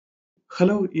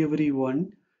Hello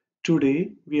everyone.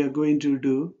 Today we are going to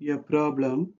do a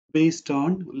problem based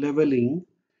on leveling.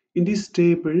 In this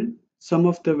table, some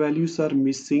of the values are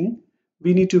missing.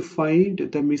 We need to find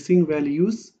the missing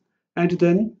values and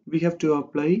then we have to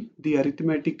apply the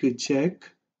arithmetic check.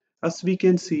 As we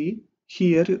can see,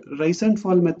 here rise and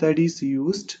fall method is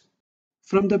used.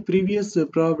 From the previous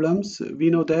problems, we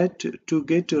know that to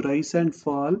get rise and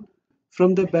fall,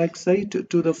 from the back side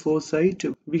to the foresight,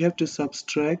 we have to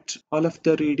subtract all of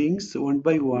the readings one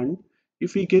by one.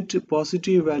 If we get a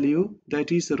positive value, that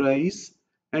is rise,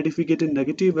 and if we get a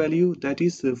negative value, that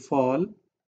is fall.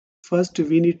 First,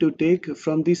 we need to take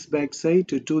from this back side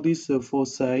to this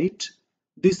foresight.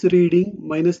 This reading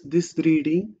minus this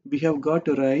reading, we have got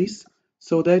a rise,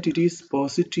 so that it is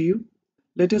positive.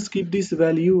 Let us keep this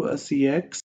value as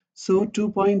x. So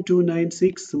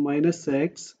 2.296 minus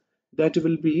x, that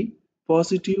will be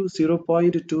positive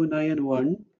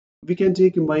 0.291. We can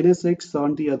take minus x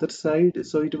on the other side,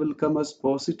 so it will come as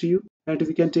positive, and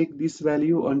we can take this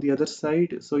value on the other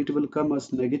side, so it will come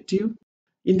as negative.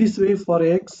 In this way, for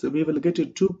x, we will get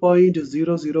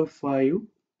 2.005.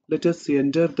 Let us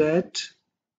enter that.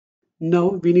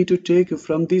 Now we need to take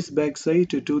from this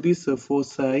backside to this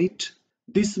foresight.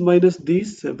 This minus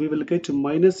this, we will get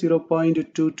minus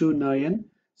 0.229.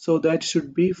 So that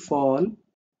should be fall.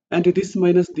 And this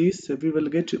minus this, we will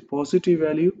get positive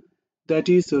value, that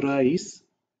is rise.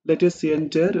 Let us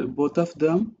enter both of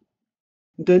them.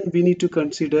 Then we need to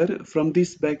consider from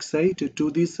this backside to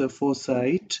this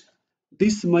foresight.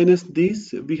 This minus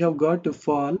this, we have got a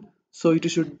fall, so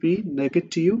it should be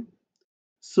negative.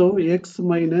 So x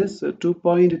minus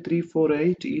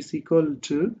 2.348 is equal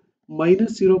to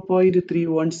minus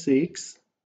 0.316.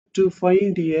 To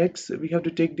find x, we have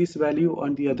to take this value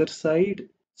on the other side,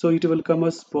 so it will come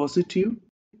as positive.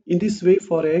 In this way,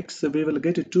 for x, we will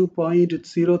get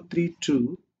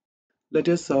 2.032. Let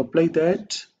us apply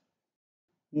that.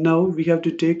 Now we have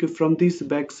to take from this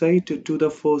backside to the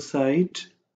foresight.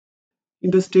 In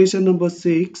the station number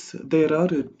 6, there are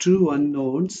two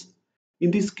unknowns. In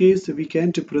this case, we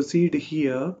can't proceed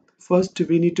here. First,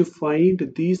 we need to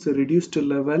find these reduced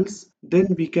levels,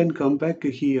 then we can come back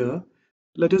here.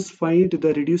 Let us find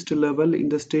the reduced level in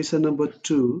the station number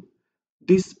 2.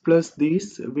 This plus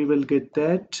this, we will get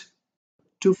that.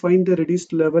 To find the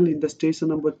reduced level in the station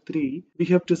number 3, we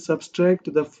have to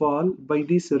subtract the fall by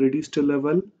this reduced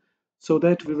level, so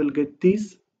that we will get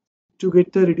this. To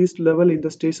get the reduced level in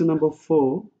the station number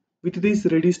 4, with this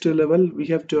reduced level, we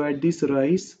have to add this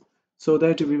rise, so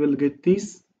that we will get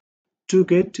this. To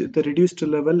get the reduced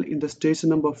level in the station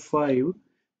number 5,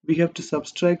 we have to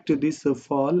subtract this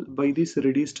fall by this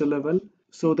reduced level,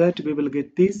 so that we will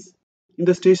get this. In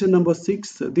the station number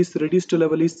 6, this reduced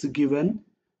level is given.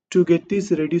 To get this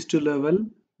reduced level,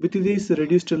 with this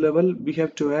reduced level, we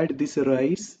have to add this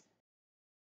rise.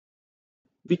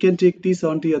 We can take this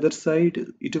on the other side,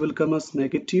 it will come as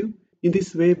negative. In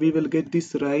this way, we will get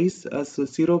this rise as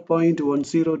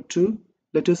 0.102.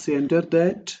 Let us enter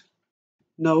that.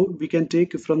 Now we can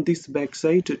take from this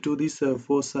backside to this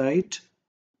foresight.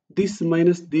 This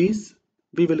minus this,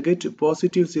 we will get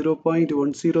positive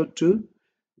 0.102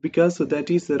 because that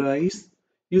is a rise.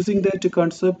 Using that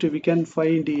concept, we can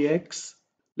find x.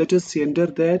 Let us enter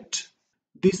that.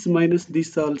 This minus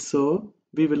this also,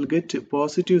 we will get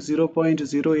positive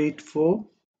 0.084.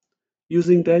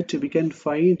 Using that, we can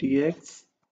find x.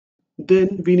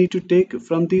 Then we need to take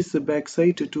from this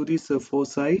backside to this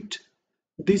foresight.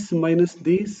 This minus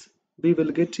this, we will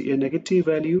get a negative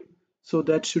value, so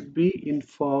that should be in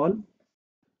fall.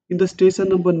 In the station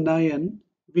number 9,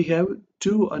 we have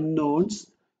two unknowns,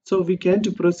 so we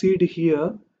can't proceed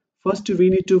here. First,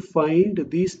 we need to find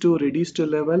these two reduced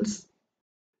levels.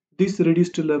 This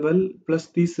reduced level plus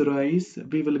this rise,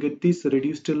 we will get this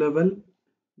reduced level.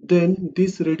 Then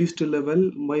this reduced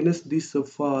level minus this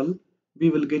fall,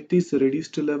 we will get this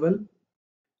reduced level.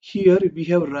 Here we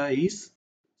have rise.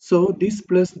 So this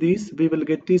plus this, we will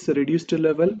get this reduced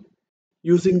level.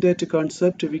 Using that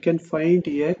concept, we can find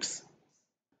x.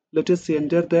 Let us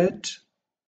enter that.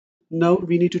 Now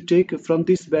we need to take from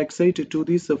this backside to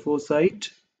this foresight.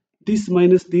 This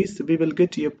minus this, we will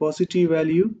get a positive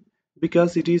value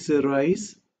because it is a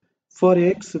rise. For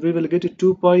x, we will get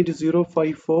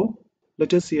 2.054.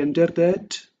 Let us enter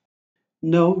that.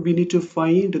 Now we need to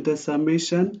find the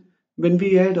summation. When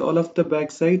we add all of the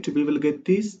backside, we will get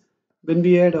this. When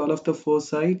we add all of the four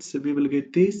sides, we will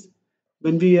get this.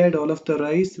 When we add all of the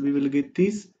rise, we will get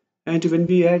this. And when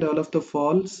we add all of the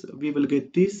falls, we will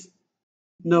get this.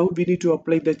 Now we need to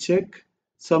apply the check.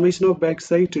 Summation of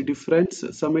backside difference,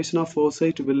 summation of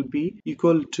foresight will be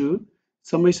equal to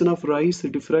summation of rise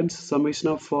difference, summation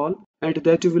of fall. and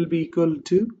that will be equal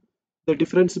to the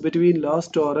difference between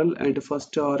last oral and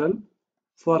first oral.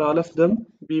 For all of them,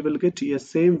 we will get a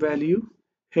same value,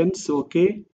 hence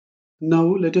okay. Now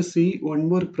let us see one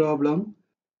more problem.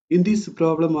 In this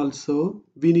problem also,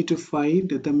 we need to find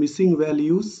the missing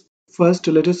values. First,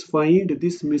 let us find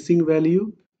this missing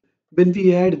value. When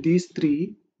we add these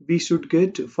three, we should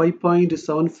get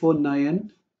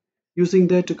 5.749. Using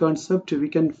that concept, we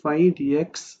can find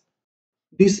x.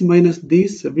 This minus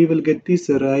this, we will get this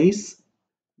rise.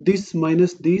 This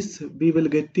minus this, we will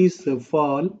get this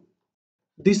fall.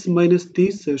 This minus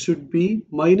this should be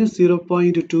minus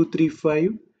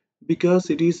 0.235 because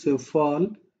it is a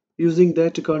fall. Using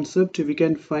that concept, we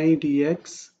can find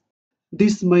x.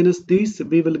 This minus this,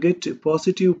 we will get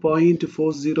positive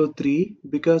 0.403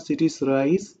 because it is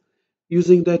rise.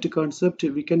 Using that concept,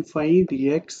 we can find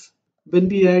x. When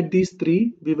we add these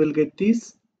three, we will get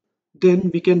this.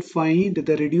 Then we can find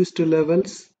the reduced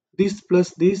levels. This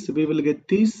plus this, we will get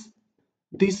this.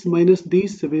 This minus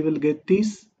this, we will get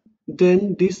this.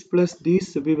 Then this plus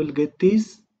this, we will get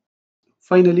this.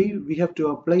 Finally, we have to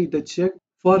apply the check.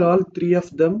 For all three of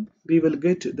them, we will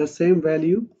get the same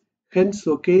value. Hence,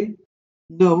 okay.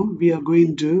 Now we are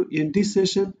going to end this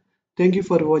session. Thank you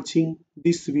for watching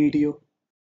this video.